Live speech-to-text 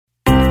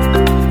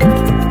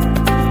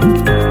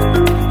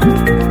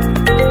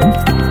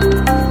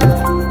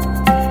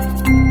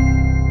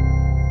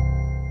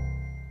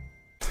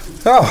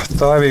Ja,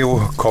 da vi jo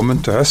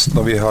kommet til høsten,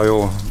 og vi har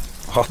jo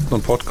hatt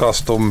noen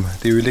podcast om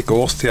de ulike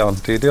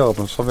årstidene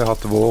tidligere, så vi har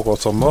hatt vår og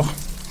sommer.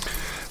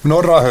 Men nå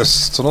er det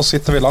høst, så nå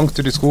sitter vi langt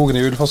ute i skogen,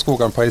 i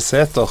Ulfarskogen på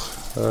Eiseter,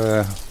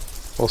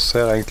 og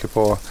ser egentlig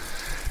på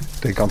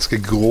det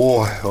ganske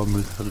grå og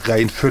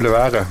regnfulle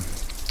været,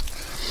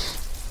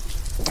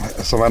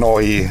 som er nå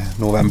i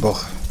november.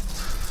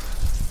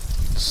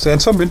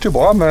 Sensommer begynte jo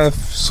bra med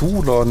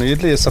sol og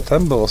nydelig i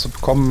september, og så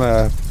kom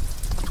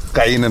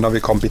regnet når vi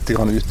kom bitte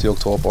grann ut i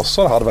oktober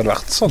også. Det hadde vel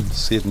vært sånn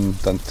siden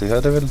den tid.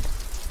 Det vil,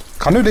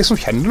 kan jo liksom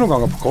kjenne noen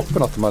ganger på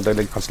kroppen at det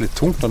ligger kanskje litt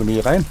tungt når det er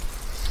mye regn.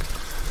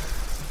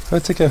 Jeg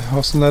vet ikke,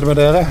 hvordan er det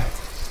med dere?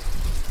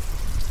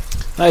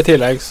 Nei, i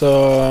tillegg så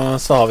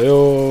har vi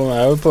jo,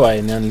 er jo på vei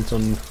inn i en litt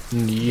sånn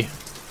ny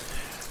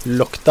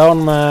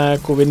lockdown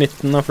med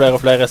covid-19 og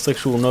flere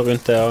restriksjoner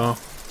rundt det å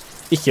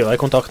ikke være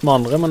i kontakt med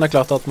andre, men det er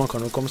klart at man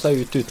kan jo komme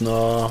seg ut uten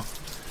å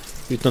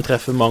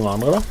treffe mange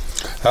andre da.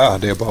 Ja,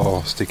 det er bare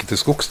å stikke til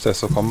skogs til,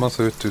 så kommer man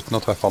seg ut uten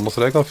å treffe andre, så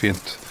det går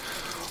fint.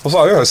 Og så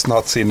har jo høsten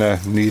hatt sine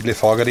nydelige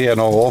farger. De er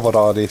nå over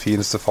da, de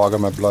fineste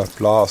farger med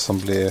blad som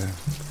blir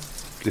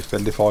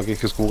veldig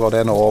fargerike skoger, og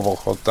det er nå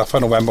over. Og derfor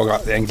er november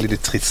egentlig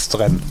litt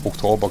tristere enn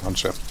oktober,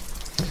 kanskje.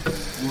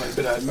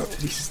 November er den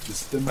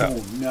tristeste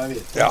måneden jeg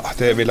vet. Ja,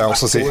 det vil jeg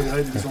også si. Det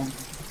er litt sånn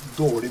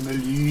dårlig med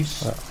lys.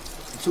 Ja.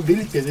 Så blir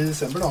det litt bedre i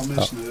desember da,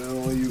 med snø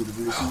og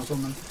julebrusen og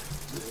sånn, men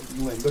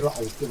november har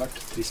alltid vært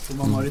trist, for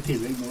man har i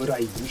tillegg nå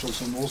regner sånn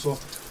som nå, så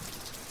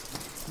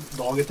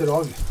dag etter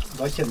dag,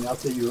 da kjenner jeg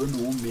at det gjør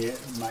noe med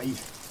meg,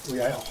 og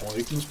jeg har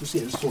ikke noen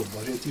spesiell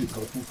sårbarhet i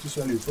utgangspunktet,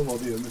 så jeg lurer på hva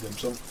det gjør med dem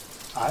som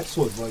er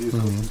sårbare i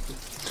utgangspunktet.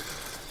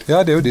 Ja,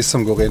 det er jo de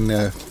som går inn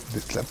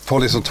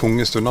på litt sånn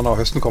tunge stunder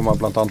når høsten kommer,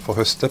 blant annet for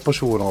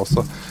høstdepresjoner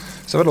også.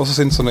 Så er vel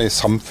også sånn i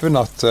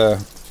samfunnet at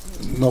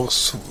når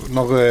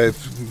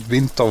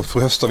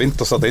høst og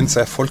vinter setter inn,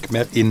 så er folk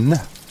mer inne.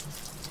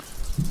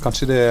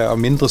 Kanskje det er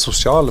mindre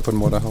sosiale på en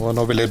måte, og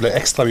nå vil det bli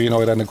ekstra mye nå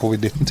i denne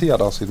covid-19-tida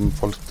da, siden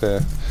folk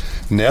til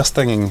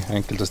nedstenging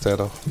enkelte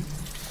steder.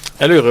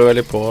 Jeg lurer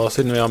veldig på,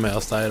 siden vi har med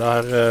oss deg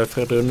der,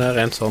 Fredrun,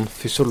 rent sånn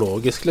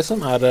fysiologisk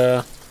liksom, er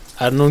det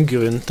noen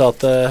grunn til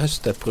at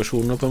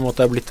høstdepresjoner på en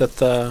måte er blitt et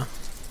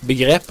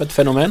begrep, et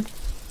fenomen?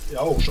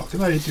 Ja,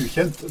 årsaken er litt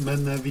ukjent,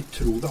 men vi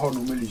tror det har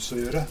noe med lys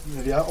å gjøre.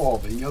 Vi er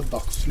avhengig av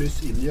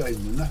dagslys inn i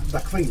øynene. Det er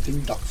ikke for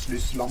ingenting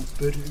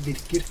dagslyslamper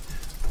virker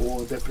på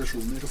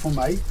depresjoner. Og for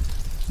meg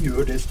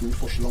gjør det stor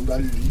forskjell om det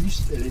er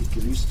lyst eller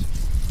ikke lyst.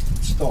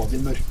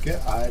 Stadig mørke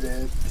er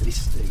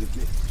trist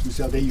egentlig.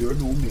 Synes jeg det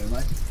gjør noe med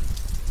meg.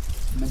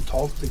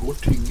 Mentalt, det går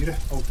tyngre,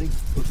 allting,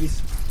 på et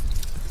vis.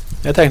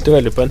 Jeg tenkte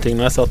veldig på en ting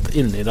når jeg satt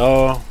inne i det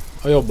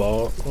og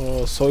jobbet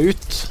og så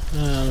ut.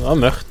 Det var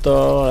mørkt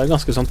og det er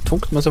ganske sånn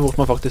tungt, men så fort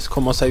man faktisk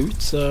kommer seg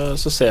ut,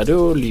 så ser det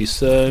jo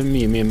lyset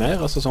mye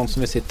mer. Altså sånn som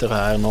vi sitter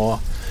her nå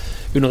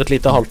under et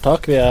lite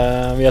halvtak. Vi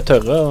er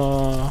tørre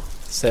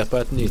og ser på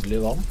et nydelig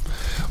vann.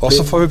 Og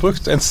så får vi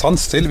brukt en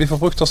sans til. Vi får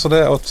brukt også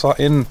det å ta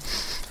inn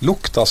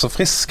lukt, altså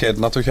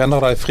friskheten, at du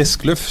kjenner deg i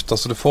frisk luft.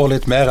 Altså du får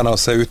litt mer enn å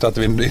se ut et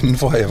vindu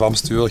innenfor en varm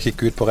stue og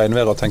kikke ut på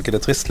regnværet og tenke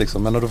det er trist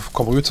liksom. Men når du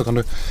kommer ut så kan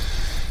du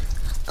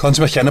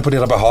kanskje bare kjenne på de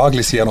der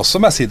behagelige sidene også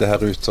med å sitte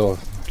her ute og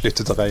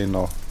lytte til regn.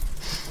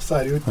 Så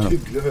er det jo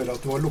hyggelig å høre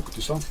at du har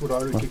luktesans, for da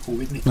har du ikke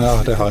covid-19. Ja,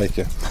 det har jeg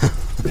ikke.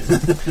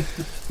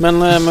 men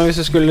hvis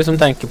du skulle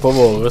liksom tenke på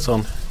våre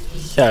sånn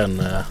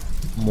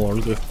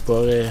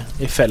kjernemålgrupper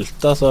i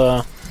feltet, så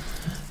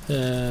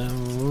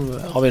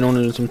har vi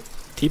noen liksom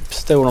tips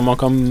til hvordan man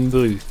kan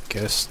bruke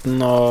høsten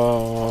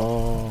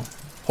og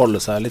holde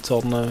seg litt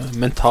sånn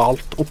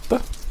mentalt oppe?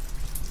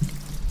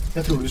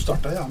 Jeg tror du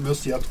startet med å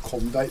si at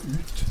kom deg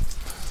ut.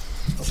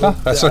 Altså,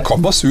 ja, så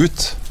kom oss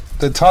ut.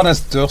 Det tar en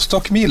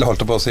dørstokkmil,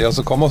 holdt jeg på å si, og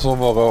så kom oss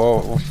over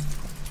og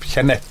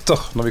kjenne etter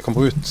når vi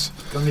kommer ut.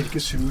 Det kan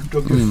virke surt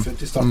og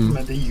guffet i starten,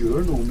 men det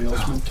gjør noe med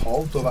oss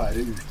mentalt å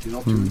være ute i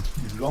naturen,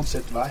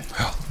 uansett vær.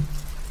 Ja,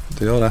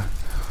 det gjør det.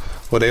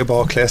 Og det er jo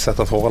bare å kle seg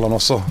etter forholdene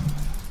også.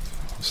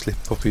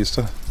 Slippe å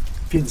pyse.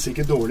 Finnes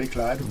ikke dårlige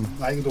klær.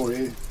 Nei,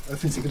 det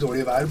finnes ikke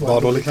dårlige vær,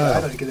 bare dårlige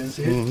klær, er det ikke det den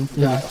sier?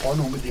 Det har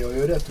noe med det å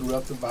gjøre. Jeg tror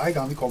at hver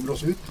gang vi kommer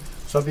oss ut,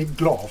 så er vi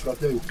glade for at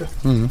vi har gjort det.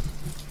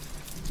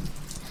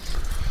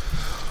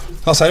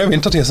 Ja, så er det jo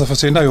vintertid, så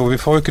forsvinner jo,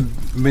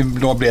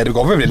 nå blir det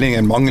vel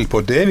ingen mangel på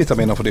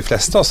D-vitaminer for de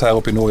fleste av oss her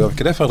oppe i nord, gjør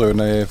ikke det,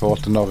 Fredrune, i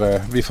forhold til når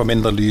vi får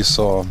mindre lys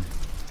og...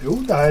 Jo,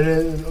 det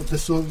er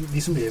så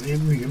de som lever i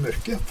mye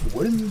mørke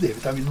får en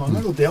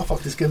D-vitaminmangel, og det har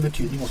faktisk en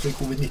betydning også i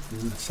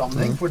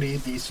covid-19-sammenheng, fordi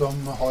de som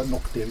har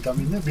nok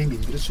D-vitaminer blir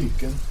mindre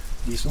syke enn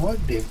de som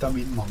har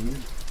D-vitaminmangel.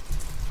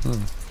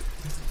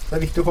 Det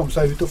er viktig å komme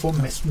seg ut og få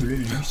mest mulig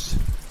lys.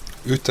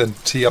 Ut en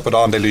tida på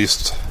dagen det er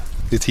lyst,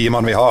 de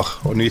timene vi har,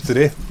 og nyte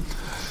de.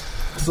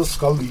 Så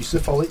skal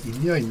lyset falle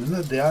inn i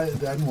øynene, det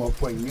er noe av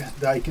poenget.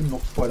 Det er ikke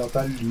nok bare at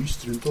det er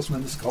lyst rundt oss,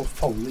 men det skal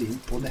falle inn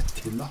på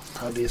netthinna.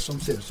 Det er det som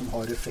ser ut som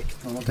har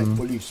effekt når man tenker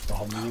på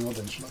lysbehandling og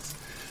den slags.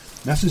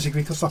 Men jeg synes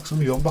ikke vi kan snakke så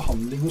mye om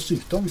behandling og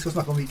sykdom. Vi skal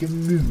snakke om hvilke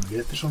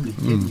muligheter som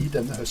ligger i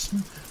denne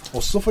høsten.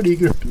 Også for de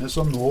gruppene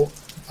som nå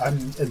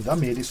er enda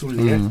mer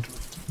isolert,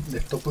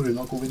 nettopp på grunn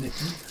av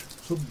covid-19.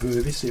 så bør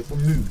vi se på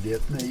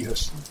mulighetene I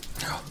høsten.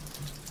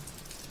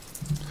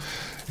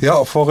 Ja,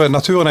 for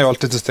naturen jo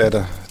alltid til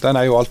stede. Den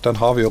jo alt, den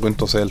har vi jo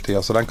rundt oss hele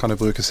tiden, så den kan jo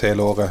brukes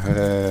hele året,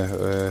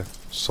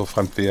 så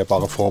fremt vi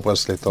bare forbereder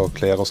oss litt og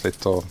kler oss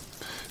litt og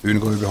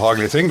unngå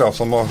ubehagelige ting da.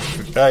 Så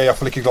jeg I hvert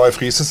fall ikke glad I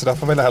fryse, så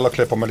derfor vil jeg heller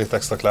kle på meg litt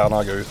ekstra klær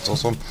når jeg ut.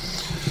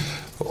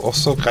 Og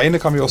så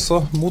regnet kan vi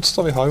også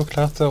motstå, vi har jo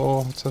klær til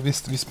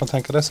hvis man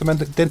tenker det. Men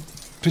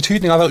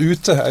betydningen av å være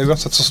ute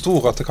uansett så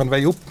stor at det kan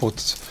veie opp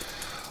mot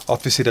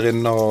at vi sitter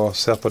inne og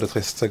ser på det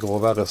triste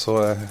gråværet, så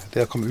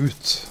det å komme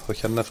ut og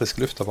kjenne frisk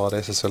luft er bare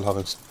det I seg selv har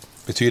en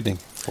betydning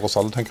for oss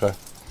alle, tenker jeg.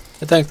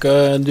 Jeg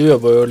tenker, du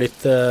jobber jo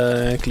litt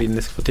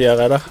klinisk for tida,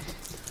 Reidar.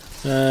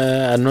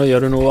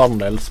 Gjør du noe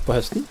annerledes på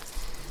høsten?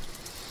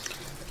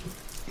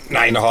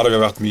 Nei, nå har det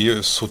jo vært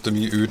suttet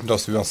mye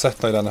utendørs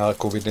uansett nå I denne her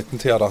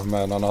covid-19-tida da,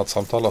 når man har hatt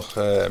samtaler,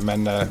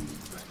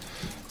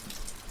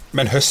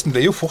 men høsten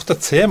blir jo fort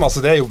et tema,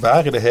 altså det jo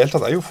vær I det hele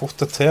tatt, det jo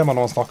fort et tema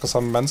når man snakker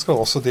sammen med mennesker,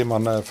 også de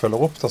man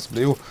følger opp, så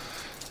blir jo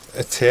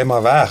et tema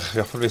vær, I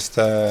hvert fall hvis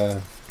det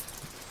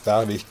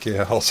vær vi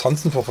ikke har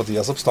sansen for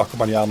tida, så snakker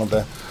man gjerne om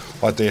det,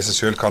 og at det I seg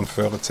selv kan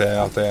føre til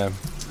at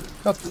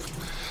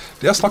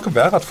det å snakke om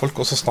vær, at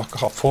folk også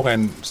får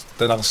den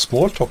der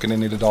smalltalken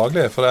inn I det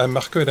daglige, for jeg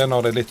merker jo det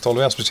når det litt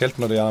dårlig vær, spesielt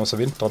når det gjerne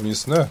vinter og mye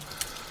snø,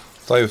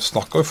 da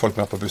snakker jo folk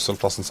mer på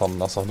bussholdeplassen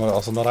sammen. Altså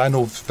når det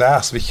noe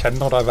vær, så vi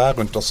kjenner det vær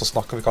rundt oss, så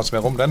snakker vi kanskje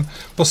mer om den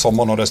på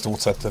sommeren når det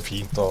stort sett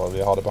fint og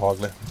vi har det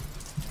behagelig.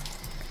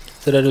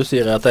 Så det du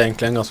sier at det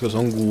egentlig en ganske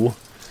sånn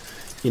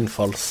god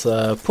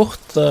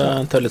innfallsport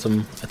til å liksom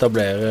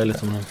etablere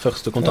liksom den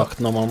første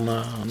kontakten når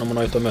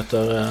man ute og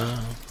møter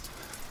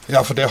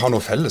Ja, for det har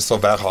noe felles,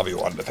 og vær har vi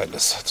jo alle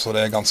felles. Så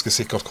det ganske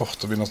sikkert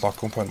kort å begynne å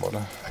snakke om på en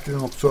måte. Ikke det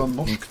nok så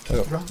norsk, tror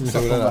jeg?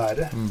 Snakke om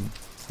været.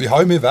 Vi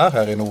har jo mye vær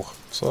her I nord,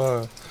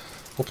 så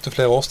opp til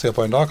flere årstider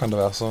på en dag kan det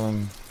være, så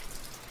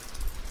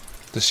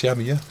det skjer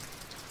mye.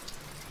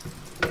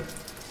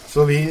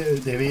 Så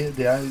det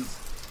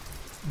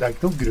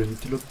ikke noen grunn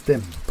til å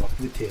dempe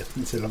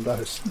aktiviteten selv om det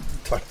høsten.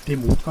 Tvert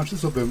imot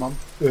kanskje, så bør man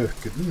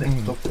øke den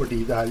nettopp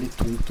fordi det litt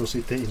tungt å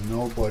sitte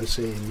inne og bare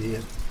se inn I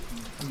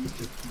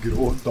et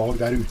grå dag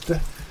der ute.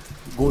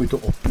 Gå ut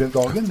og oppleve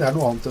dagen, det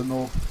noe annet enn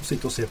å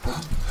sitte og se på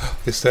den.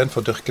 I stedet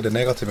for å dyrke det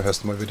negative med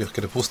høsten, må vi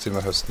dyrke det positive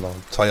med høsten, og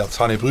ta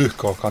den I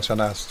bruk, og kanskje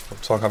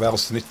så han kan være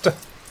oss til nytte.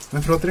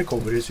 Men fra et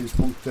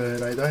recovery-synspunkt,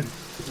 Reidar,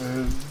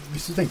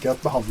 hvis du tenker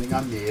at behandling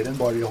mer enn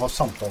bare å ha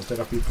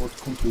samtaleterapi på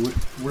et kontor,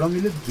 hvordan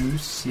ville du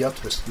si at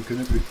høsten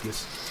kunne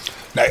brukes?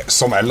 Nei,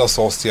 som ellers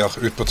årstider,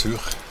 ut på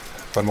tur,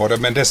 på en måte.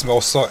 Men det som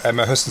også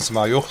med høsten som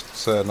jeg har gjort,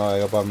 når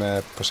jeg jobbet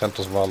med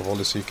pasienter som var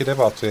alvorlig syke, det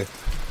var at vi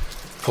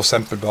for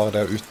eksempel bare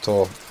det ut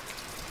og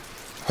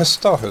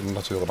høste av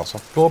naturen, altså.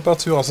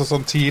 Blåbærtur, altså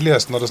sånn tidlig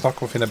høsten, når det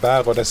snakker om å finne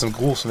bær og det som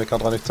gror som vi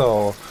kan dra nytte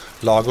av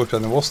og lage opp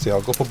gjennom årstida.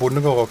 Gå på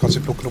bondegård og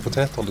kanskje plukke noen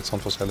poteter og litt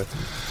sånn forskjellig.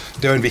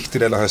 Det jo en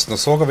viktig del av høsten.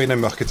 Og så går vi inn I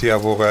mørketida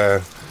hvor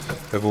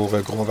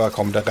gråvær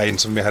kom, det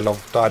regn som vi heller,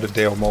 da det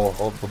det om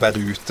å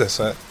være ute.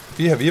 Så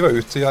vi var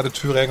ute, jeg hadde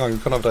tur en gang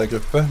I uka når vi drev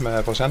gruppe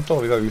med pasienter,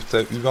 og vi var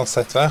ute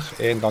uansett vær,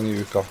 en gang I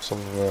uka,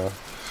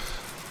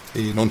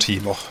 I noen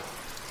timer.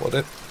 Og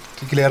de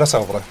gleder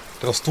seg over det.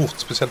 Det var stort,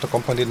 spesielt å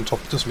komme på en liten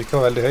topptur som ikke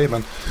var veldig høy,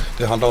 men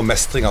det handler om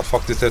mestring.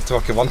 Faktisk, det var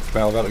ikke vant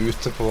med å være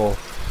ute på,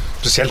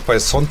 spesielt på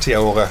en sånn tid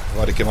av året,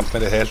 var det ikke vant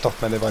med det hele tatt,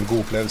 men det var en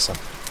god opplevelse.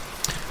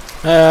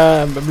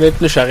 Jeg blir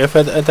litt nysgjerrig,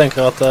 for jeg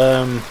tenker at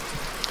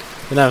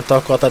vi nevnte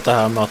akkurat dette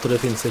her med at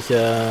det finnes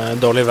ikke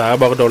dårlig vær,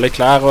 bare dårlige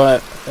klær, og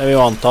jeg vil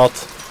jo anta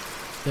at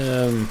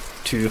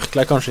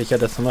turklær kanskje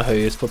ikke det som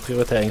høyest på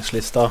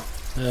prioriteringslista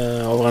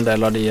over en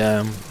del av de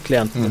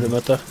klientene du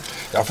møter.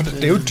 Ja, for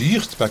det jo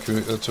dyrt med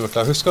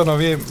turklær. Jeg husker når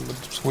vi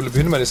skulle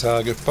begynne med disse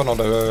her gruppene,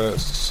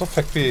 så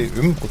fikk vi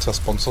Umbro til å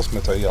sponse oss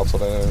med tøy.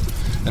 Altså det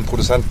en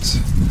produsent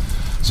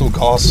som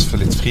ga oss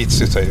for litt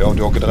fritidstøy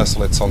og joggedress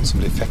og litt sånn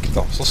som de fikk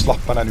da. Så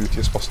slapp man den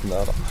utgiftsposten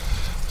der da.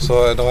 Så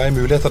det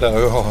muligheter der,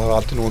 og har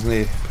alltid noen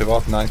I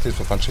privat næringsliv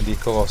som kanskje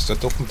liker å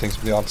støtte opp om ting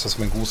som de anser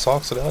som en god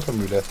sak, så det det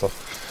muligheter.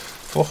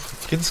 For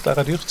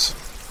fritidsklær dyrt.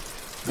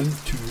 Men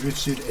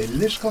turutstyr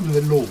ellers kan du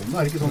vel låne?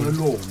 Det ikke sånne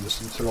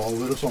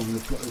lånesentraler og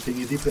sånne ting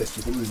I de fleste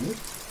kommuner?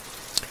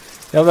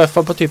 Ja, I hvert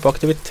fall på type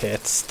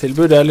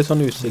aktivitetstilbud. Jeg litt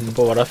sånn usikker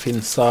på hva det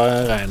finnes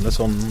av rene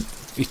sånn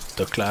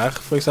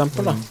ytterklær, for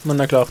eksempel. Da. Men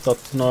det klart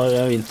at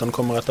når vinteren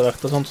kommer etter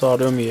hvert og sånt, så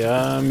har det jo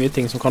mye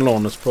ting som kan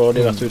lånes på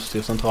diverse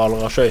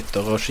utstyrsentraler av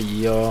skøyter og ski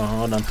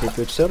og den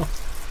type utstyr. Da.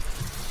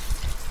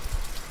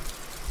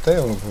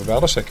 Det jo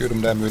verdt å sjekke ut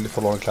om det mulig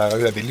for å låne klær.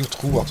 Jeg vil jo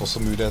tro at også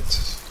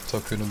mulighet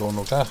til å kunne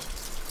låne noen klær.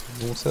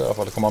 Noen ser I hvert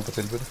fall det kommer an på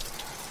tilbudet.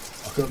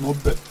 Akkurat nå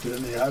bøtter det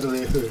ned her, og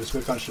det høres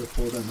vel kanskje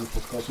på denne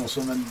podcasten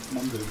også, men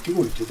man bør ikke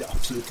gå ut I det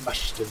absolutt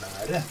verste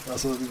været.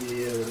 Altså,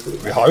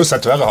 vi har jo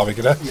sett været, har vi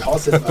ikke det? Vi har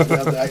sett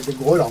været, ja, det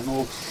går an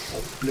å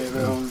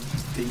oppleve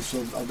ting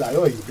som, det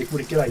jo øyeblikk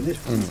hvor det ikke regner.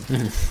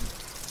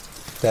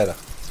 Det det.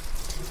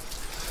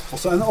 Og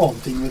så en annen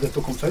ting med dette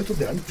å komme seg ut,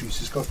 og det den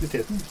fysiske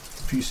aktiviteten.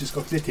 Fysisk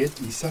aktivitet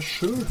I seg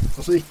selv.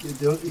 Altså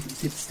det å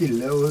sitte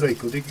stille og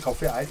røyke og drikke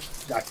kaffe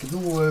det ikke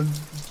noe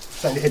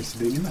særlig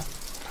helsebringende.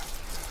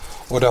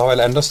 Og det har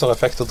vel enda større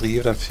effekt å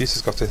drive den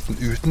fysiske aktiviteten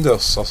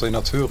utendørs, altså i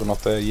naturen,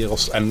 at det gir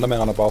oss enda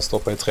mer enn å bare stå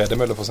på en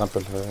tredemølle for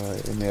eksempel,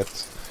 inne i et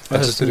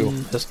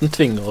høsten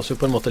tvinger oss jo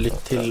på en måte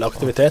litt til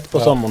aktivitet. På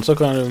sommeren så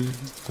kan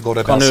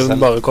du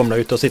bare komme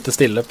deg ut og sitte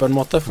stille på en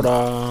måte, for da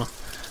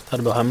er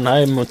det bare,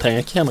 nei, vi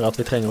trenger ikke kjenne at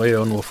vi trenger å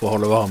gjøre noe for å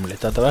holde varme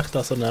litt etter hvert.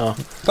 Altså,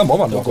 da må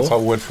man bare ta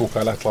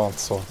OL-floka eller et eller annet,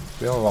 så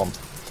blir det varm.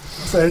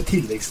 Så er det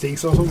tilleggsting,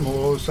 sånn som nå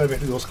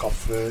serverte du oss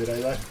kaffe,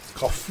 Reidar.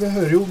 Kaffe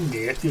hører jo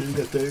mer til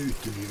dette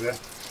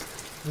utelivet,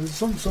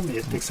 som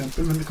et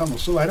eksempel, men det kan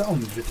også være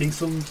andre ting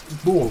som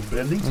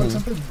bålbrenning, for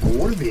eksempel.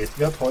 Bål vet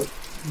vi at har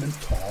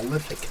mentale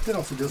effekter,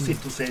 altså det å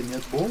sitte og se inn i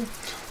et bål.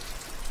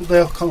 Og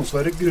det kan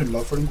også være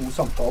grunnlag for den gode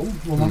samtalen,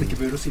 hvor man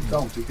ikke bør sitte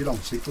ansikt til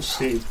ansikt og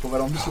se inn på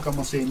hverandre, så kan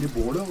man se inn i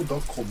bålet, og da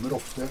kommer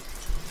ofte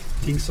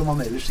ting som man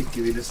ellers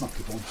ikke ville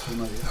snakket om.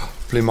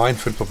 Bli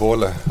mindful på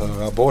bålet.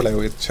 Bål er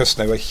jo,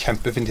 høsten er jo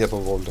kjempefint her på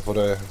bålet, for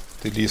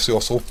det lyser jo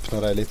også opp når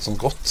det er litt sånn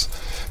grått.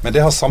 Men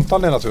det har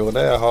samtalen i naturen,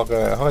 det har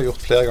jeg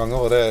gjort flere ganger,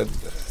 og det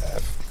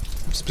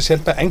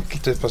spesielt med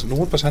enkelte,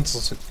 noen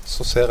pasienter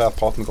så ser jeg at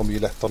praten går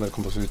mye lettere når det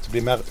kommer ut. Det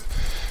blir mer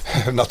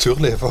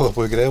naturlig, for å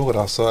bruke det ordet,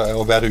 da, så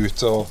å være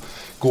ute og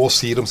gå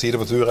side om side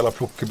på tur, eller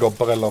plukke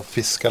blobber, eller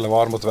fiske, eller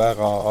hva det måtte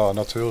være av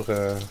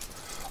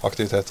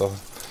naturaktiviteter.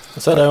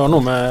 Så er det jo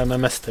noe med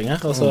mestring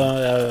her. Altså,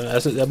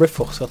 jeg blir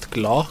fortsatt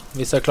glad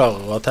hvis jeg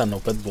klarer å tenne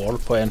opp et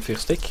bål på en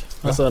fyrstikk.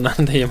 Altså,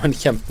 det gir meg en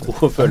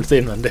kjempegod følelse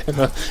innvendig.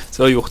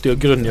 Så jeg har gjort jo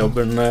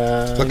grunnjobben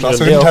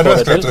grundig å få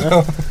det til.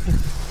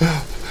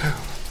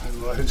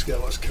 Jeg husker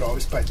det var krav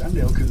i speideren,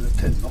 det å kunne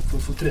tenne opp.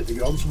 For tredje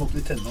grad så måtte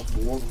vi tenne opp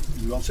bål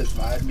uansett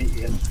vær med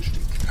en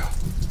fyrstikk.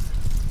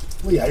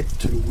 Og jeg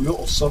tror jo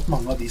også at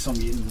mange av de som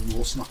vi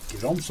nå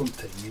snakker om, som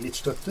trenger litt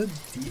støtte,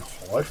 de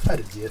har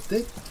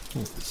ferdigheter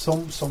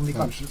som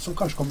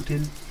kanskje kommer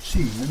til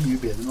syne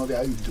mye bedre når vi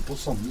er ute på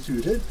sånne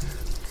turer.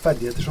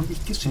 Ferdigheter som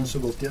ikke synes så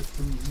godt i et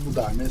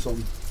moderne sånn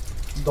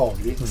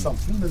daglig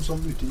samfunn, men som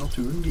ute i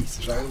naturen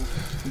viser seg å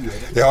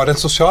fungere. Ja, den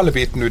sosiale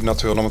biten ute i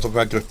naturen, når man tar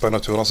med grupper i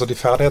naturen, altså de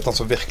ferdighetene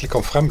som virkelig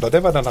kom frem da,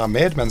 det var den der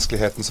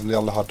medmenneskeligheten som de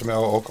alle hadde med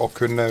å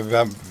kunne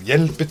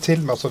hjelpe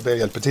til med,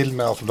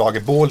 å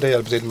lage bål, det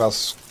hjelpe til med å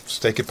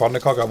steke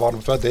pannekaker, hva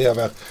det måtte være,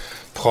 det å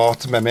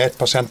prate med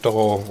medpasienter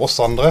og oss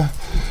andre.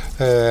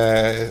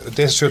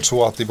 Det selv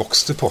så at de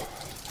vokste på.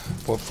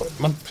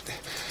 Men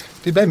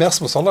de ble mer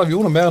som oss alle, vi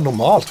gjorde noe mer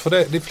normalt, for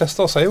de fleste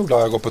av oss er jo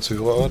glad i å gå på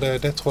tur, og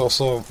det tror jeg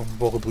også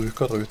våre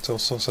brukere der ute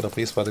også setter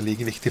pris på, at det er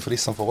like viktig for de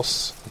som for oss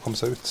å komme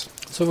seg ut.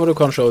 Så får du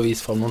kanskje også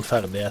vise frem noen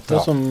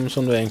ferdigheter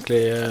som du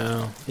egentlig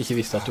ikke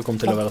visste at du kom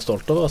til å være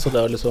stolt over. Altså det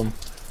er liksom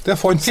det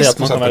å få en fisk, se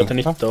at man kan være til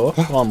nytte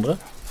også for andre.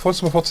 Folk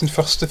som har fått sin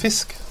første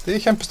fisk, de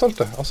er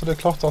kjempestolte. Altså det er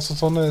klart, altså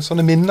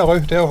sånne minner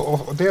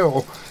også, det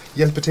å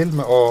hjelpe til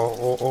med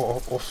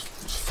å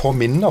få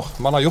minner.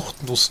 Man har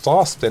gjort noe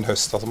stas til en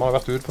høst, altså man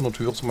har vært ute på noen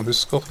turer som man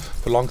husker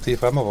for lang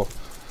tid fremover.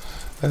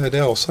 Det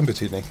er også en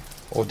betydning.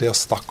 Og det å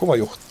snakke om å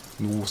ha gjort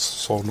noe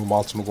så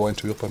normalt som å gå en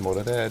tur på en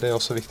måte, det er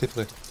også viktig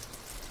for dem.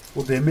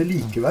 Og det med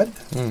likeverd,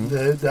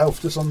 det er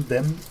ofte sånn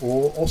dem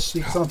og oss,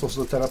 ikke sant?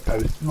 Også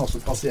terapeuten, også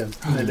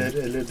pasienten,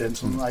 eller den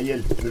som er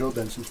hjelper og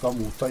den som skal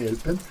motta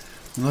hjelpen.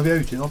 Men når vi er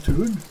ute i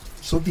naturen,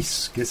 så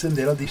viskes en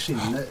del av de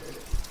skillene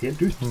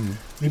helt ut.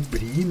 Vi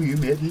blir mye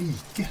mer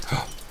like.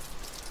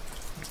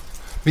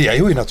 Vi er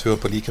jo i naturen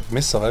på like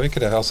premisser, er vi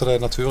ikke det? Altså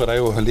naturen er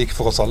jo like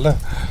for oss alle.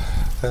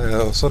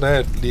 Så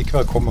det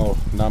likeverd kommer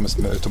nærmest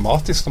med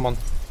automatisk når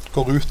man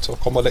går ut og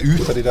kommer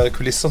ut av de der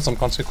kulissene som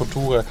kanskje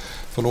kontoret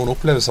for noen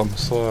opplever som,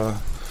 så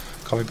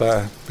kan vi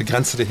bare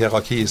begrense det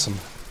hierarkiet som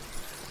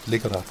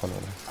ligger der på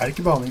noe. Er det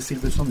ikke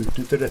behandlingstilbud som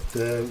utnytter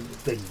dette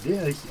veldig?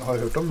 Jeg har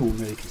hørt om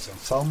noen i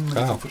Kristiansand,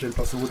 forskjellige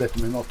plasser hvor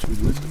dette med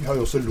naturen. Vi har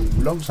jo også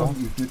Loland som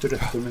utnytter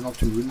dette med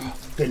naturen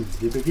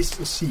veldig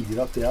bevisst og sier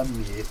at det er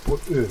med på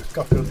å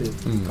øke akkurat det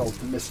vi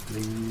kalte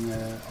mestring,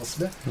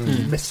 Asle.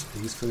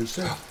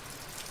 Mestringsfølelse.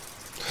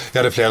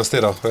 Ja, det er flere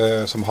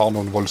steder som har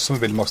noen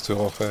voldsomme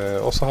villmarksturer,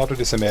 og så har du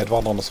disse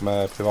medvandrerne som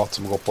er private,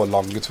 som går på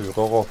lange turer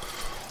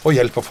og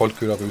hjelper folk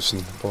ut av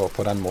rusen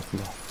på den måten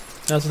da.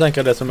 Ja, så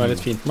tenker jeg det som er litt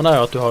fint med det er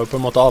jo at du har jo på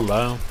en måte alle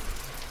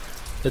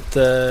et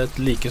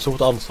like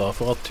stort ansvar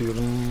for at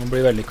turen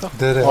blir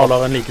vellykket. Alle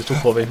har en like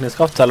stor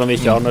påvirkningskraft, selv om vi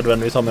ikke har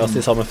nødvendigvis med oss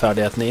de samme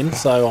ferdighetene inn,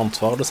 så er jo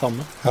ansvaret det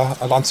samme. Ja,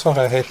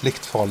 ansvaret er helt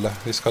likt for alle.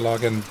 Vi skal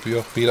lage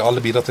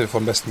alle bidrar til å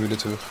få en best mulig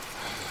tur.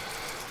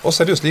 Og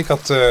så er det jo slik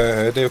at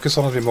det er jo ikke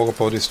sånn at vi må gå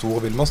på de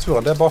store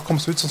villmarksturene. Det er bare å komme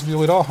oss ut sånn som vi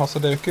gjorde i dag.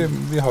 Altså,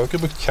 vi har jo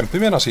ikke brukt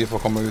kjempemye energi for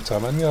å komme ut her,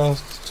 men vi har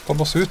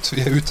kommet oss ut.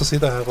 Vi er ute og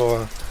sitter her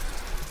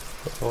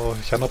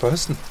og kjenner på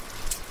høsten.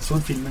 Så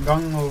en film en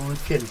gang, og en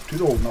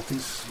fjelltur,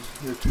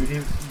 overnattingstur i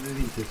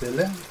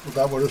vinterfjellet, og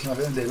der var det sånn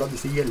at en del av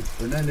disse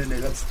hjelperne, eller en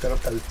del av disse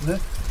terapeutene,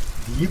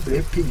 de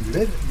ble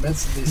pingler,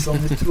 mens de som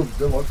vi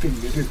trodde var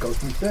pingler i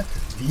utgangspunktet,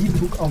 de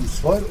tok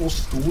ansvar og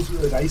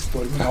reiste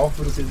stormen av,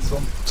 for å si det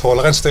sånn.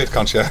 Tåler en støyt,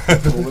 kanskje?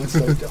 Tåler en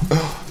støyt, ja.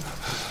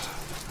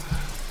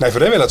 Nei, for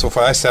det vil jeg tro,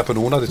 for jeg ser på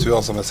noen av de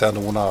turene som jeg ser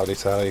noen av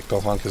disse her i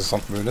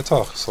Kristiansand kommune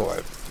tar, så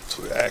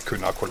tror jeg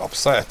kunne ha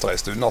kollapset etter en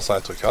stund, altså.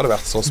 Jeg tror ikke jeg hadde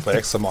vært så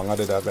sprek som mange av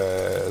de der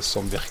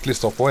som virkelig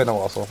står på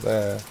innover, altså.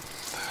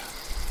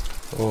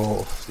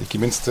 Og ikke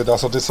minst, så de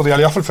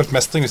hadde i hvert fall følt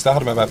mestring hvis jeg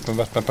hadde vært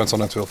med på en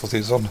sånn tur, for å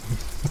si det sånn.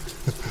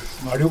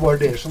 Nå er det jo bare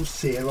dere som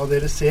ser hva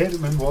dere ser,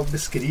 men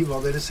beskriv hva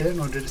dere ser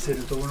når dere ser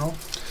utover nå.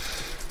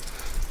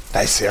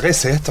 Nei, jeg ser ei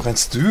seter, en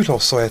stul,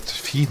 og så et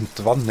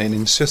fint vann, en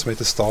innsjø som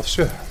heter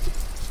Stavsjø.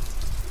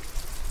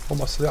 Og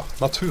masse,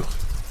 natur.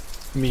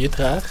 Mye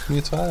trær.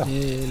 Mye trær,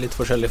 I litt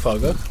forskjellige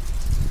farger.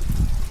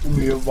 Og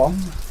mye vann.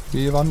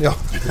 Mye vann, ja.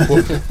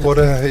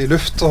 Både i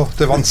luft og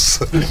til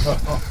vanns.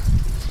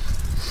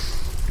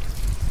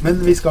 Men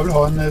vi skal vel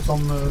ha en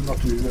sånn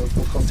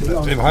naturpodcast til?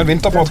 Vi må ha en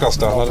vinterpodcast,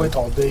 da. Da får vi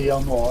ta det i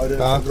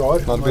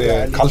januar-februar. Når det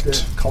blir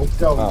kaldt.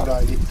 Kaldt, når det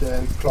er litt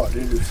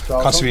klarere i lufta.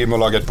 Kanskje vi må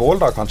lage et bål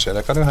da, kanskje?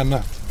 Det kan jo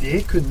hende. Det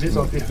kunne vi,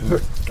 så at vi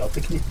hørte at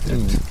det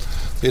knitret.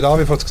 I dag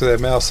har vi fått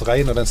med oss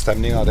regn og den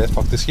stemningen det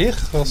faktisk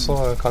gir, og så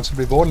kanskje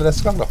det blir bål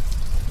neste gang da.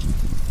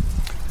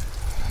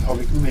 Har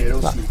vi ikke noe mer å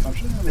si,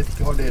 kanskje? Jeg vet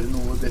ikke, har dere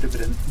noe dere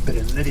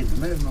brenner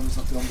inne med når vi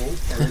snakker om bål?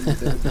 Har dere noe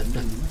dere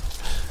brenner inne med?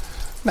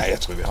 Nei,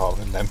 jeg tror vi har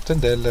nevnt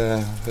en del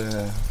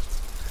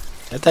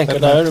jeg tenker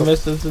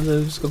hvis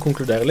du skal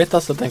konkludere litt,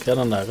 så tenker jeg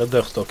den der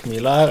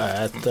dørstokkmila her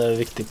er et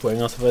viktig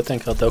poeng, for jeg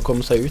tenker at det å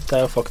komme seg ut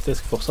er jo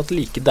faktisk fortsatt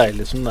like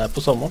deilig som det er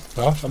på sommeren.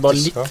 Det er bare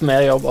litt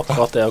mer jobb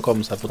akkurat det å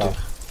komme seg på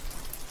tur.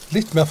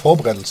 Litt mer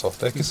forberedelser,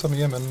 det er ikke så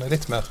mye, men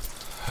litt mer.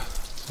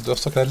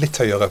 Dørstokken er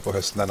litt høyere på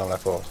høsten enn den er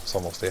på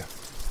sommerstid.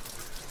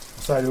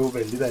 Så er det jo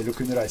veldig deilig å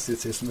kunne reise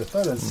et sted som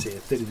dette, den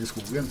seter inne i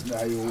skogen. Det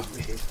er jo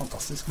helt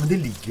fantastisk. Men det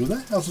ligger jo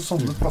der. Altså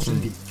sånne plasser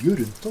ligger jo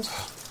rundt oss.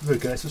 Vi bør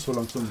ikke reise så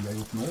langt som vi har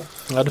gjort nå.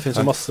 Ja, det finnes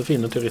jo masse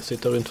fine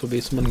turisthytter rundt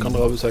forbi som man kan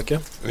dra og besøke.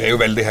 Vi er jo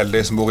veldig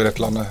heldige som bor i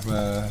dette landet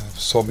med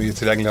så mye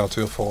tilgjengelig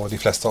natur for de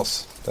fleste av oss.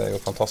 Det er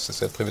jo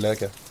fantastisk, et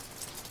privilegium.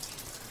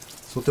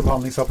 Så til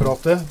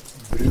behandlingsapparatet,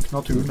 bruk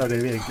naturen, det er det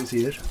vi egentlig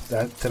sier.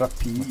 Det er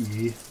terapi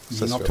i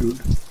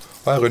naturen.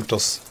 Og er rundt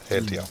oss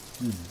hele tiden.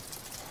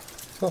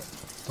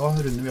 Da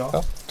runder vi av.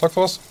 Ja, takk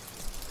for oss.